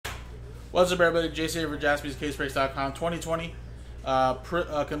What's up, everybody? JC here for JaspysCaseBreaks.com. 2020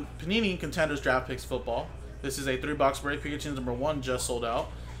 Panini Contenders Draft Picks Football. This is a 3-box break. Pikachu's number 1 just sold out.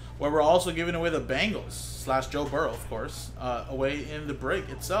 Where we're also giving away the Bengals / Joe Burrow, of course, away in the break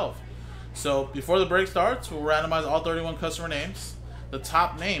itself. So before the break starts, we'll randomize all 31 customer names. The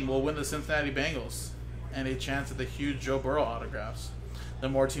top name will win the Cincinnati Bengals and a chance at the huge Joe Burrow autographs. The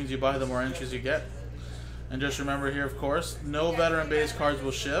more teams you buy, the more entries you get. And just remember here, of course, no veteran base cards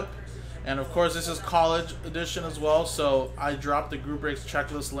will ship. And of course, this is college edition as well, so I dropped the group breaks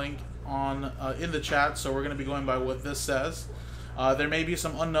checklist link on in the chat. So we're going to be going by what this says. There may be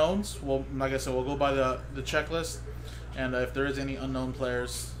some unknowns. Well, like I said, we'll go by the checklist, and if there is any unknown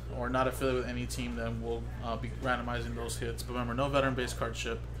players or not affiliated with any team, then we'll be randomizing those hits. But remember, no veteran base card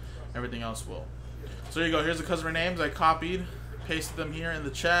ship. Everything else will. So there you go. Here's the customer names. I copied, pasted them here in the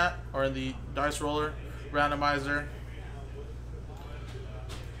chat or in the dice roller randomizer.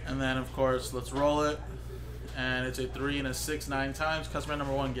 And then, of course, let's roll it. And it's a 3 and a 6 9 times. Customer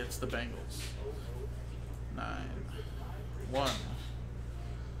number 1 gets the Bengals. 9. 1,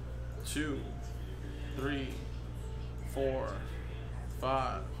 2, 3, 4,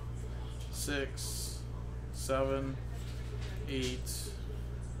 5, 6, 7, 8,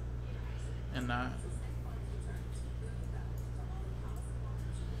 and 9.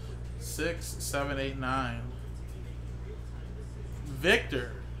 6, 7, 8, 9.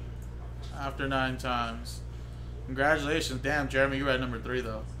 Victor. After 9 times. Congratulations. Damn, Jeremy, you were at number 3,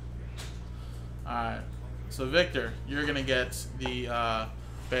 though. Alright. So, Victor, you're going to get the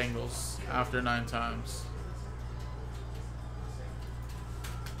Bengals after 9 times.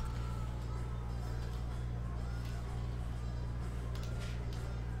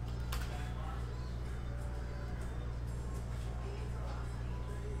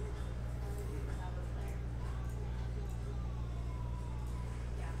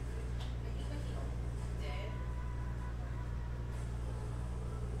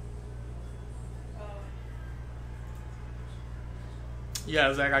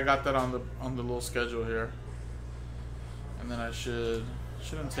 Yeah, Zach, I got that on the little schedule here, and then I shouldn't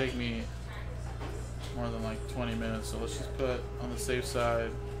take me more than like 20 minutes. So let's just put on the safe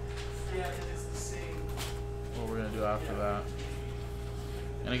side what we're gonna do after that.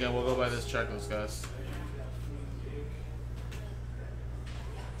 And again, we'll go by this checklist, guys.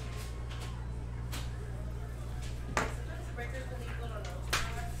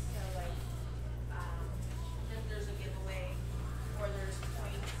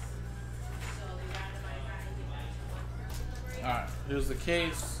 Alright, here's the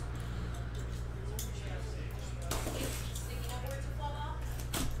case.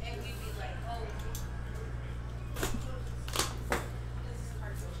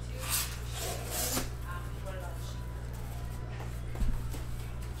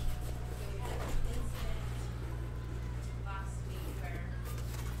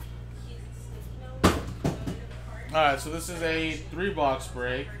 Alright, so this is a 3-box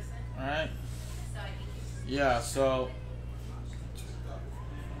break. Alright. Yeah, so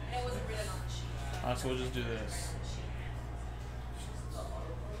alright, so we'll just do this.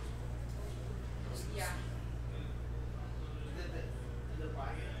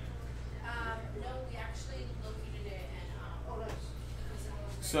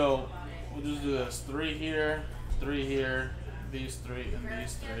 So we'll just do this. 3 here, 3 here, these 3, and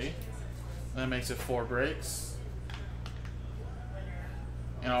these 3. That makes it 4 breaks.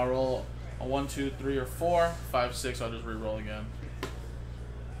 And I'll roll a 1, 2, 3, or 4, 5, 6. I'll just re-roll again.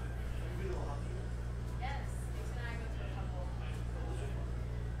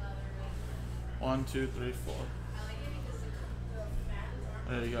 One, 2, 3, 4.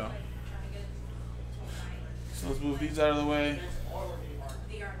 There you go. So let's move these out of the way.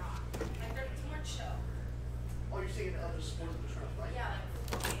 They are not. Like, they're more chill. Oh, you're saying other sports are trying to fight? Yeah,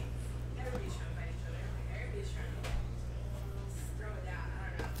 like, everybody's trying to fight each other. Everybody's trying to throw it down.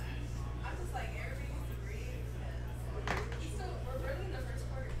 I don't know. I'm just like, everybody needs to breathe. So, we're running the first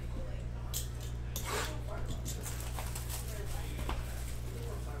quarter, people. Like,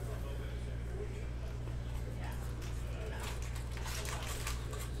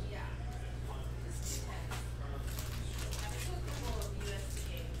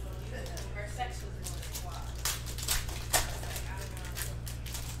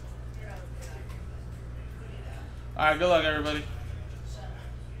 Alright, good luck, everybody.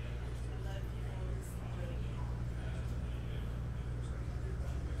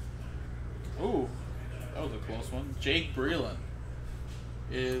 Ooh, that was a close one. Jake Breland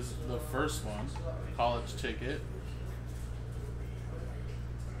is the first one. College ticket.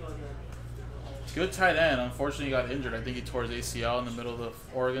 Good tight end. Unfortunately, he got injured. I think he tore his ACL in the middle of the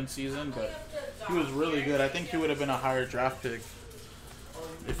Oregon season, but he was really good. I think he would have been a higher draft pick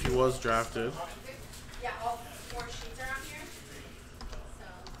if he was drafted. Yeah, all 4 sheets are on here. So.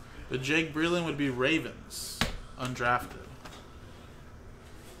 But Jake Breland would be Ravens, undrafted.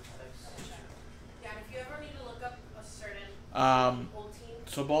 Yeah, and if you ever need to look up a certain old team,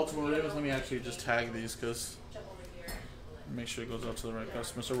 So Baltimore Ravens, let me actually just tag these because jump over here. make sure it goes out to the right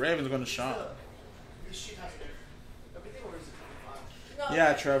customer. So Ravens going to Sean. This sheet has everything, or is it 25? No,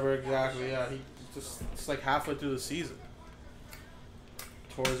 Yeah, Trevor, exactly. Yeah, he just it's like halfway through the season.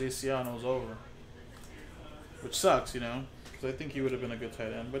 Tore his ACL and it was over. Which sucks, you know, because I think he would have been a good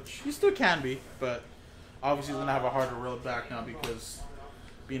tight end, but he still can be. But obviously, he's gonna have a harder road back now because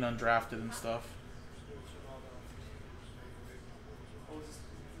being undrafted and stuff.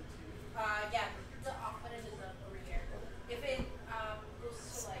 Yeah, the off button is up over here. If it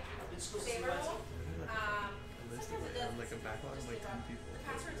goes to like favorable, sometimes it does. Like a backlog of like 10 people.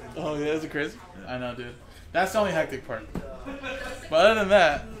 Passwords on. Oh yeah, is it crazy? I know, dude. That's the only hectic part. But other than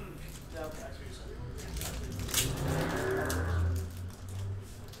that,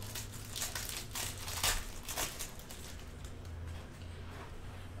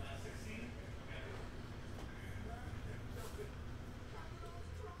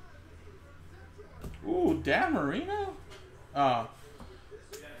 ooh, Dan Marino? Oh,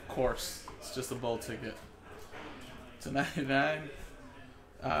 of course. It's just a bowl ticket. It's a 99.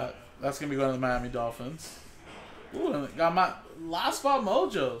 That's going to be going to the Miami Dolphins. Ooh, and got my last spot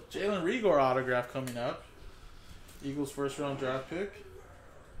mojo. Jalen Rigor autograph coming up. Eagles first round draft pick.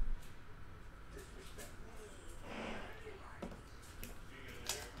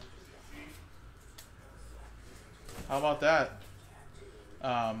 How about that,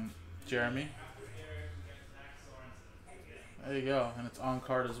 Jeremy? There you go. And it's on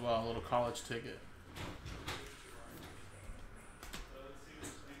card as well. A little college ticket.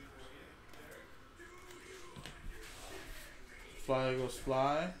 Fly Eagles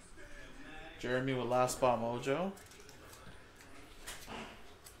fly. Jeremy with last spot mojo.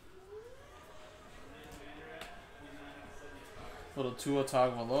 Little Tua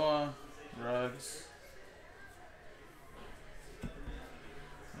Tagovailoa. Rugs.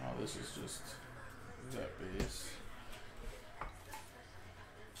 Oh, this is just that base.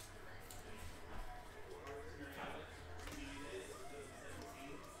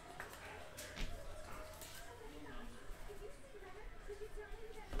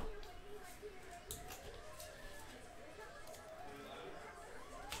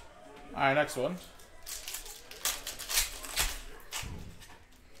 All right, next one.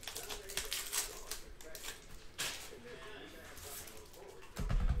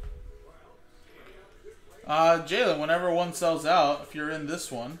 Jalen, whenever one sells out, if you're in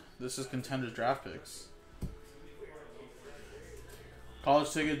this one, this is Contenders draft picks.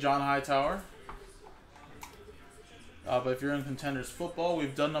 College ticket, John Hightower. But if you're in Contenders football,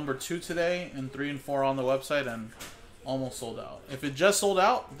 we've done number 2 today and 3 and 4 on the website and almost sold out. If it just sold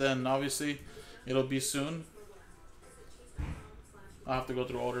out, then obviously it'll be soon. I'll have to go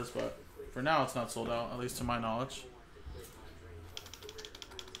through orders, but for now it's not sold out, at least to my knowledge.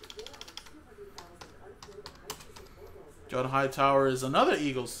 John Hightower is another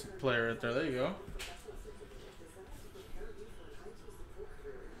Eagles player right there. There you go.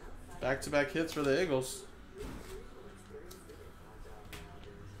 Back-to-back hits for the Eagles.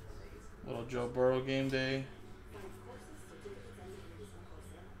 Little Joe Burrow game day.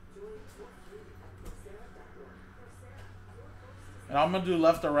 And I'm going to do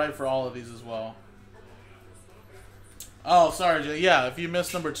left or right for all of these as well. Oh, sorry, Jay. Yeah, if you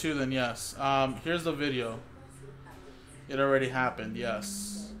missed number 2, then yes. Here's the video. It already happened,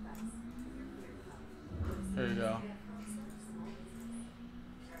 yes. Here you go.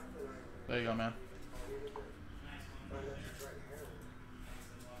 There you go, man.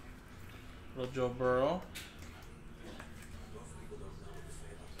 Little Joe Burrow.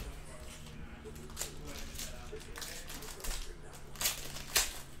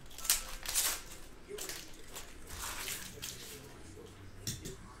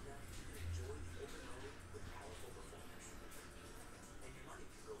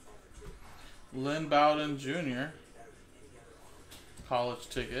 Lynn Bowden Jr. College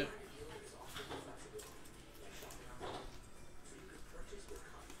ticket.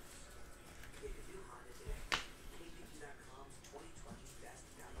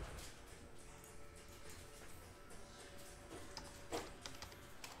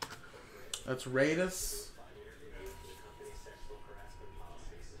 That's Raiders.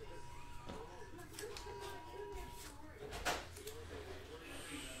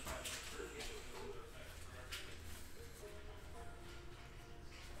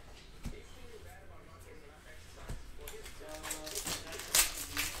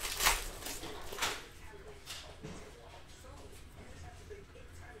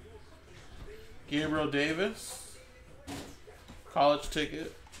 Gabriel Davis. College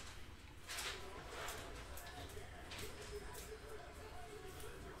ticket.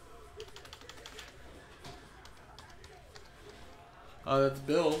 That's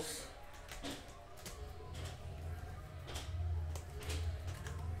Bills.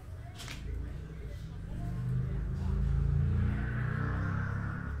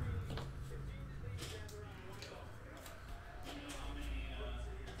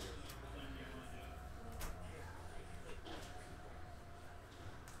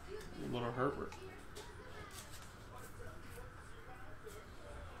 Little Herbert.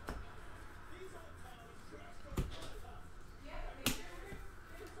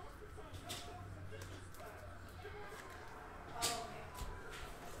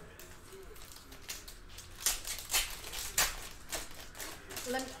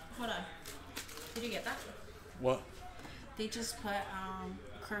 Hold on. Did you get that? What? They just put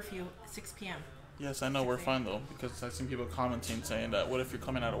curfew 6 p.m. Yes, I know we're fine though, because I've seen people commenting saying that what if you're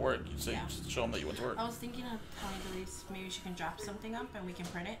coming out of work? You say just show them that you went to work. I was thinking of telling Delise maybe she can drop something up and we can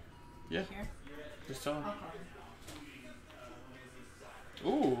print it. Yeah. Here. Just tell them. Okay.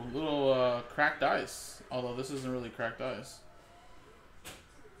 Ooh, little cracked ice. Although this isn't really cracked ice.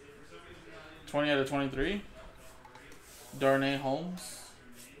 20 out of 23. Darnay Holmes.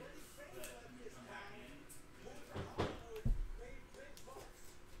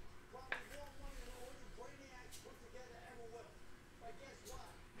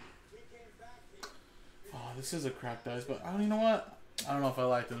 Oh, this is a cracked ice, but I don't. You know what? I don't know if I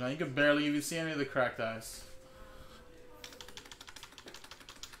like them. Now you can barely even see any of the cracked ice.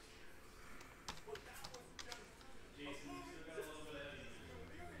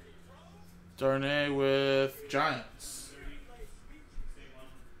 Darnay with Giants.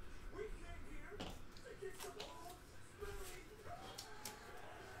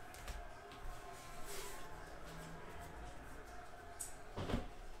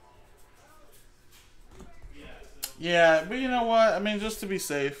 Yeah, but you know what? I mean, just to be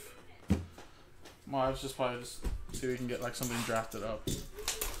safe, well, I was just probably just see if we can get like something drafted up.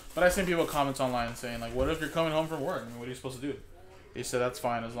 But I seen people comments online saying like, "What if you're coming home from work? I mean, what are you supposed to do?" He said that's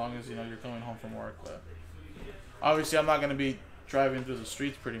fine as long as you know you're coming home from work. But obviously, I'm not gonna be driving through the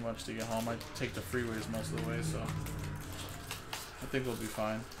streets pretty much to get home. I take the freeways most of the way, so I think we'll be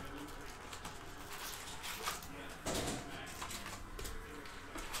fine.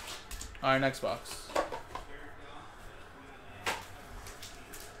 All right, next box.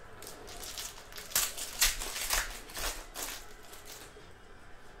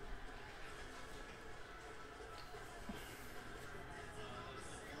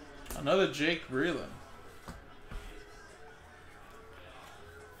 Another Jake Breland.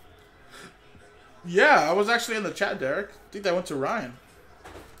 Yeah, I was actually in the chat, Derek. I think that went to Ryan.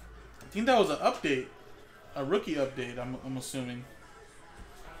 I think that was an update. A rookie update, I'm assuming.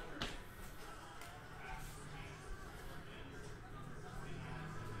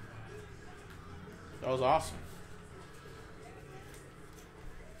 That was awesome.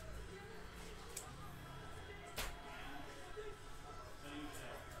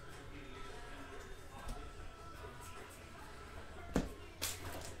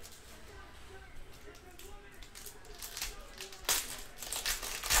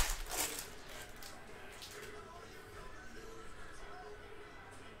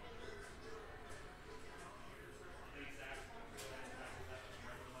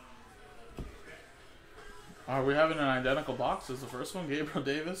 Are we having an identical box as the first one? Gabriel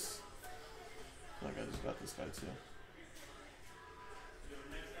Davis? I feel like I just got this guy too.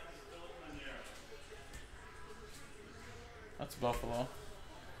 That's Buffalo.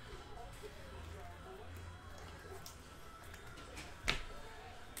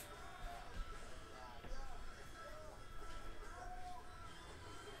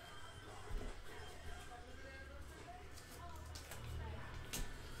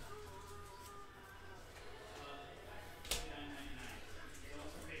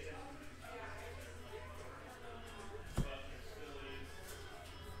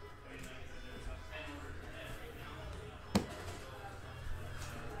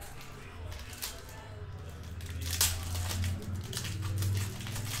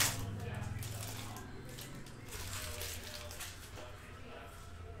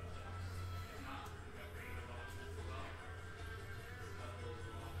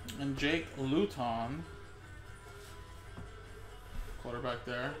 And Jake Luton, quarterback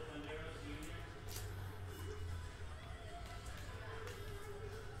there.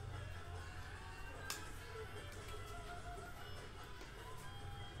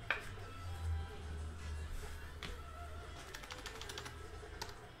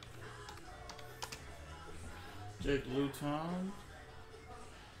 Jake Luton.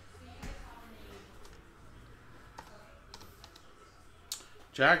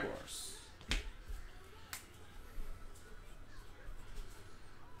 Jaguars.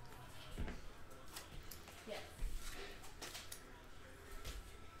 Yes.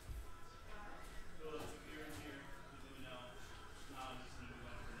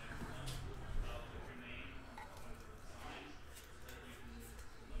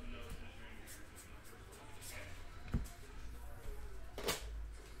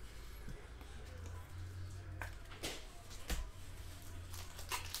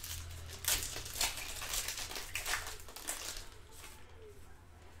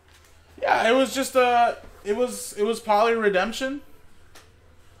 Yeah, it was just it was probably redemption.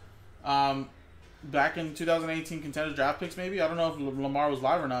 Back in 2018 Contenders draft picks, maybe. I don't know if Lamar was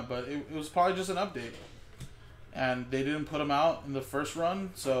live or not, but it was probably just an update. And they didn't put him out in the first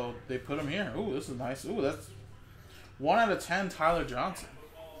run, so they put him here. Ooh, this is nice. Ooh, that's 1 out of 10. Tyler Johnson.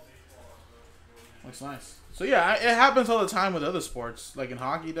 Looks nice. So yeah, it happens all the time with other sports, like in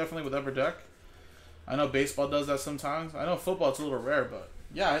hockey, definitely with Upper Deck. I know baseball does that sometimes. I know football it's a little rare, but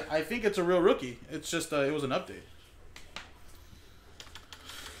yeah, I think it's a real rookie. It's just it was an update.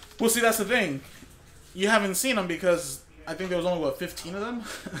 Well, see, that's the thing. You haven't seen them because I think there was only, 15 of them?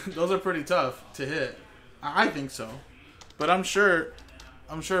 Those are pretty tough to hit. I think so. But I'm sure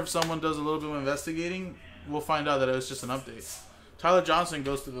if someone does a little bit of investigating, we'll find out that it was just an update. Tyler Johnson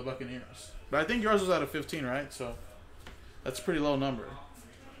goes to the Buccaneers. But I think yours was out of 15, right? So that's a pretty low number.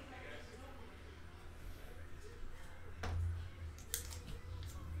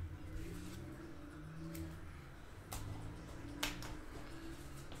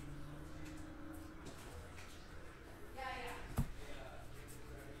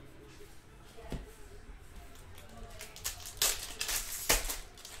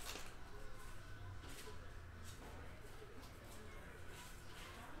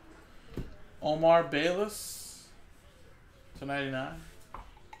 Omar Bayless to 99.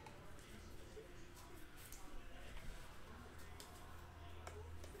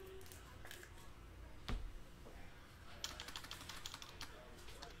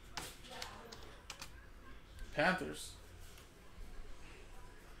 Panthers.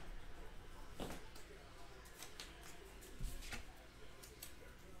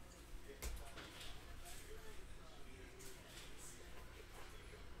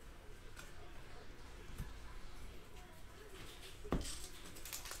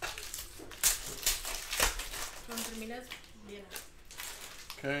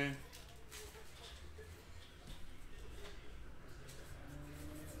 Okay.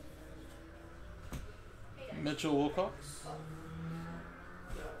 Mitchell Wilcox.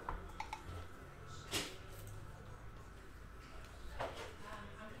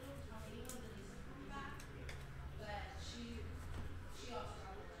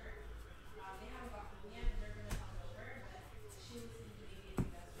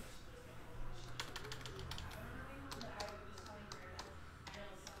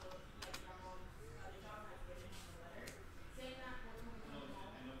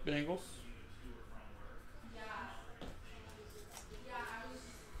 Bengals.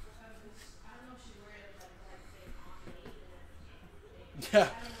 Yeah,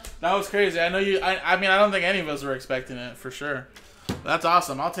 that was crazy. I know you. I mean, I don't think any of us were expecting it for sure. That's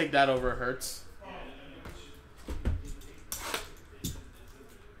awesome. I'll take that over Hurts.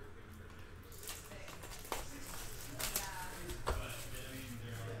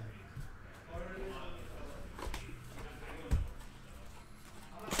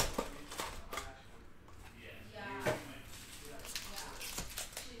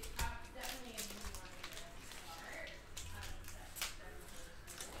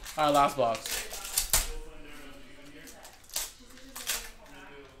 All right, last box.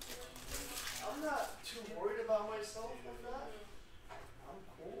 I'm not too worried about myself on that. I'm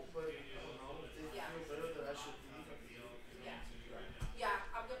cool, but I don't know if they feel better than I should be. Yeah,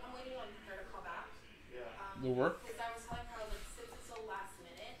 I'm waiting on her to call back. Yeah. The work. Because I was telling her, like, since it's so last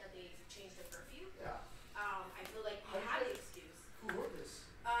minute that they changed the curfew, Yeah. I feel like we had the excuse. Who wrote this?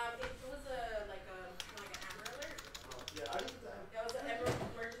 It was like an Amber Alert. Yeah, I didn't. That was an Amber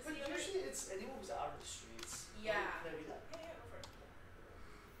emergency But alert. usually it's anyone who's out of the streets. Yeah. Can I read that? Yeah, go for it.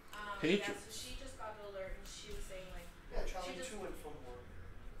 Yeah, Patriots. so she just got the alert and she was saying, like, Yeah, traveling just- to and from work.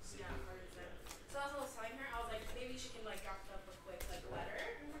 yeah, 100%. So as I was telling her, I was like, maybe she can, like, drop up a quick, like, letter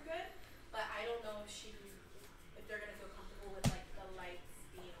and we're good. But I don't know if they're going to feel comfortable with, like, the lights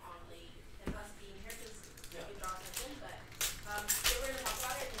being on late and us being here because we can draw attention. But they were going to talk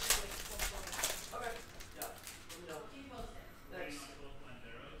about it and just wait for it. Okay. Yeah. Let me know. Keep you posted. Thanks.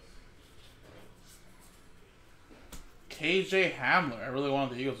 KJ Hamler. I really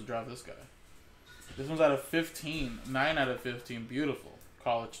wanted the Eagles to draft this guy. This one's out of 15. 9 out of 15. Beautiful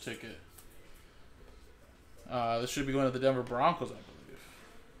college ticket. This should be going to the Denver Broncos, I believe.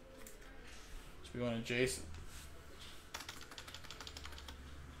 Should be going to Jason.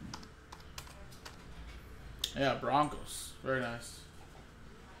 Yeah, Broncos. Very nice.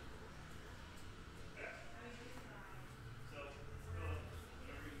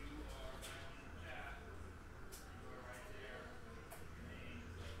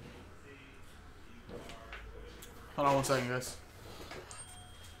 Hold on one second, guys.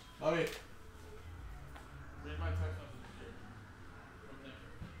 Bobby. Read my text message here. From Nick.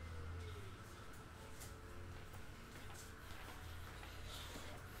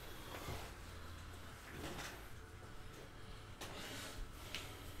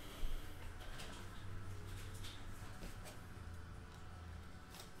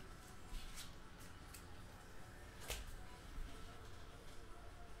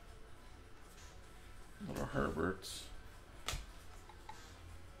 Little Herberts.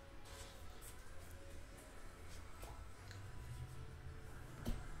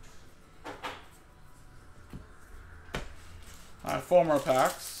 All right, 4 more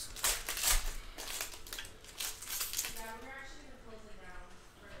packs. Yeah, we're actually gonna close it down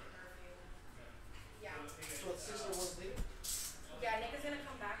for the curfew. Yeah. So it's 6 or 1 thing? Yeah, Nick is gonna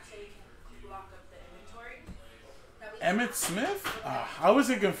come back so we can block up the inventory. That we Emmitt Smith? I always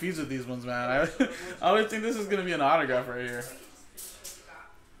get confused with these ones, man. I always think this is going to be an autograph right here.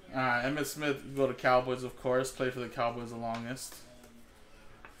 Alright, Emmitt Smith, go to Cowboys, of course. Played for the Cowboys the longest.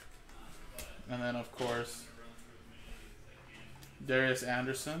 And then, of course, Darius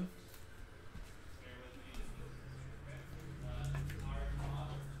Anderson.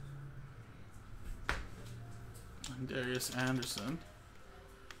 Darius Anderson.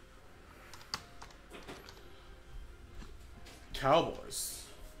 Cowboys.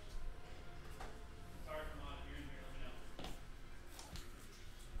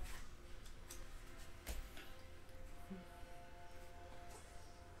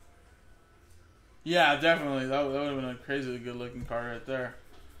 Yeah, definitely. That would have been a crazy good looking card right there.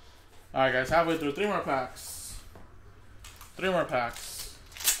 Alright, guys, halfway through. 3 more packs. 3 more packs.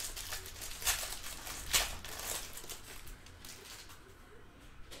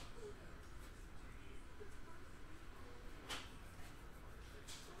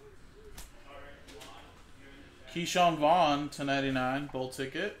 Keyshawn Vaughn to 99, gold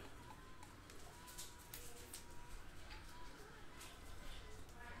ticket.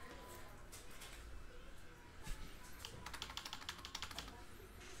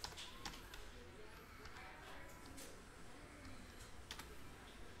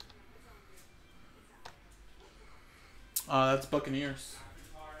 That's Buccaneers.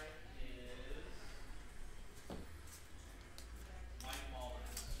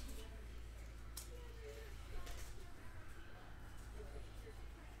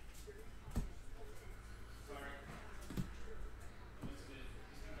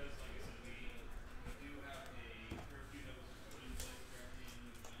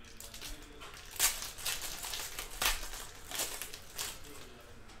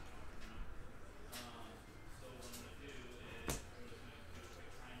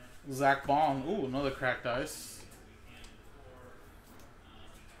 Zach Bond. Ooh, another cracked ice.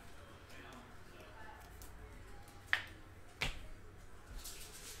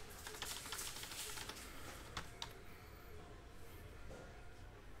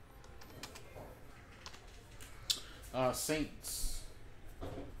 Saints.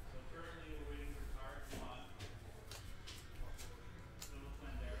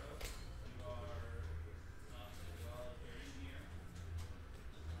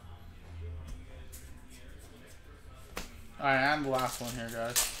 Alright, and the last one here,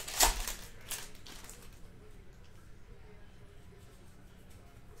 guys.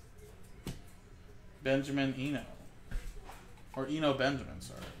 Benjamin Eno. Or Eno Benjamin,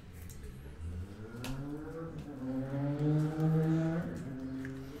 sorry.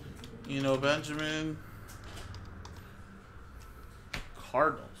 Eno Benjamin.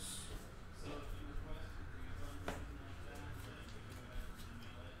 Cardinals.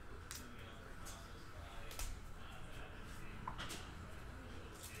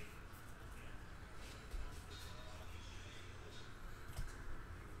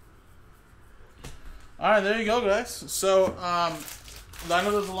 Alright, there you go, guys. So, I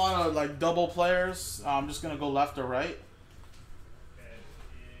know there's a lot of like double players. I'm just going to go left or right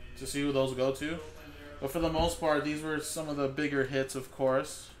to see who those go to. But for the most part, these were some of the bigger hits, of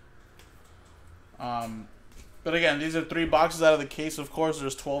course. But again, these are 3 boxes out of the case, of course.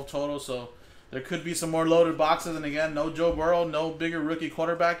 There's 12 total, so There could be some more loaded boxes, and again, no Joe Burrow, no bigger rookie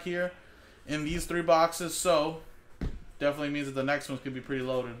quarterback here in these 3 boxes, so definitely means that the next ones could be pretty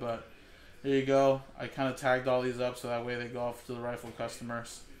loaded, but here you go. I kind of tagged all these up so that way they go off to the rifle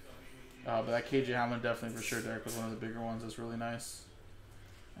customers. But that KJ Hamlin definitely for sure, Derek, was one of the bigger ones. That's really nice.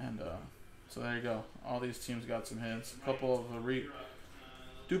 And so there you go. All these teams got some hits. A couple of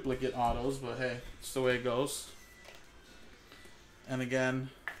duplicate autos, but hey, it's the way it goes. And again,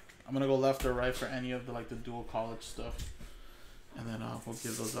 I'm gonna go left or right for any of the the dual college stuff, and then we'll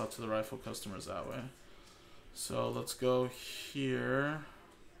give those out to the rifle customers that way. So let's go here.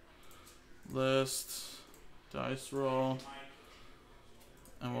 List, dice roll,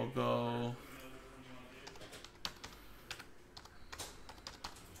 and we'll go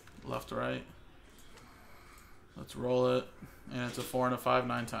left to right. Let's roll it, and it's a 4 and a 5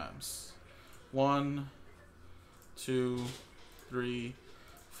 9 times. 1, 2, 3,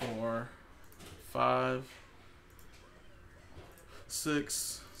 4, 5,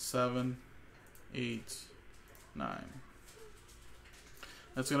 6, 7, 8, 9.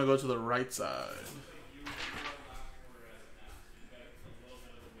 That's gonna go to the right side.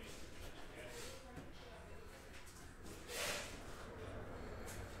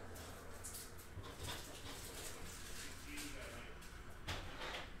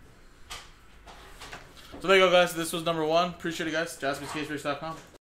 So there you go, guys. This was number 1. Appreciate it, guys. JaspysCaseBreaks.com.